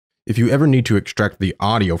If you ever need to extract the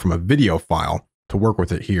audio from a video file to work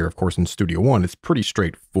with it here, of course, in Studio One, it's pretty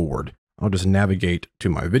straightforward. I'll just navigate to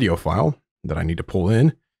my video file that I need to pull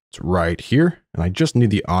in. It's right here, and I just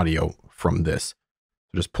need the audio from this.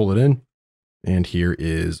 So just pull it in, and here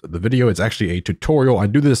is the video. It's actually a tutorial. I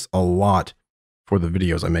do this a lot for the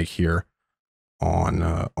videos I make here on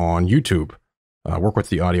YouTube. Work with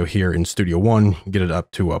the audio here in Studio One, get it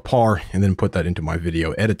up to a par, and then put that into my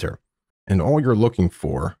video editor. And all you're looking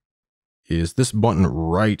for is this button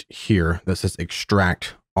right here that says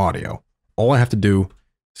extract audio. All I have to do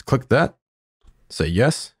is click that, say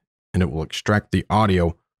yes, and it will extract the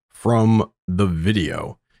audio from the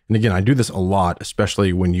video. And again, I do this a lot,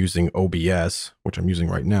 especially when using OBS, which I'm using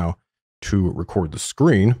right now, to record the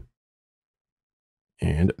screen.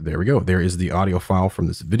 And there we go. There is the audio file from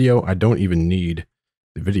this video. I don't even need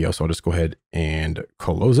the video, so I'll just go ahead and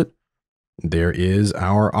close it. There is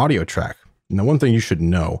our audio track. Now, one thing you should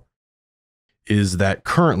know is that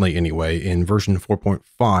currently, anyway, in version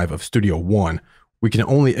 4.5 of Studio One, we can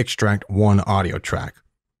only extract one audio track.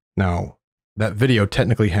 Now, that video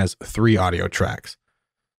technically has 3 audio tracks.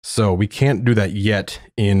 So we can't do that yet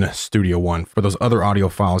in Studio One. For those other audio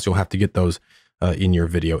files, you'll have to get those in your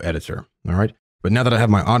video editor. All right. But now that I have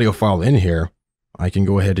my audio file in here, I can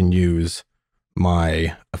go ahead and use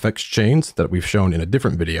my effects chains that we've shown in a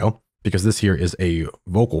different video, because this here is a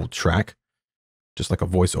vocal track, just like a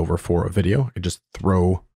voiceover for a video. I just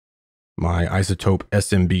throw my isotope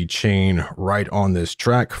SMB chain right on this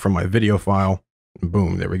track from my video file. And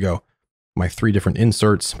boom, there we go. My 3 different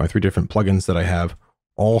inserts, my 3 different plugins that I have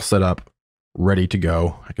all set up, ready to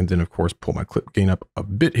go. I can then, of course, pull my clip gain up a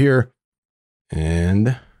bit here,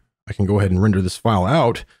 and I can go ahead and render this file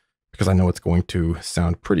out because I know it's going to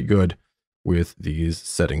sound pretty good with these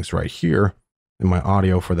settings right here. And my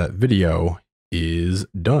audio for that video is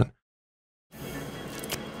done.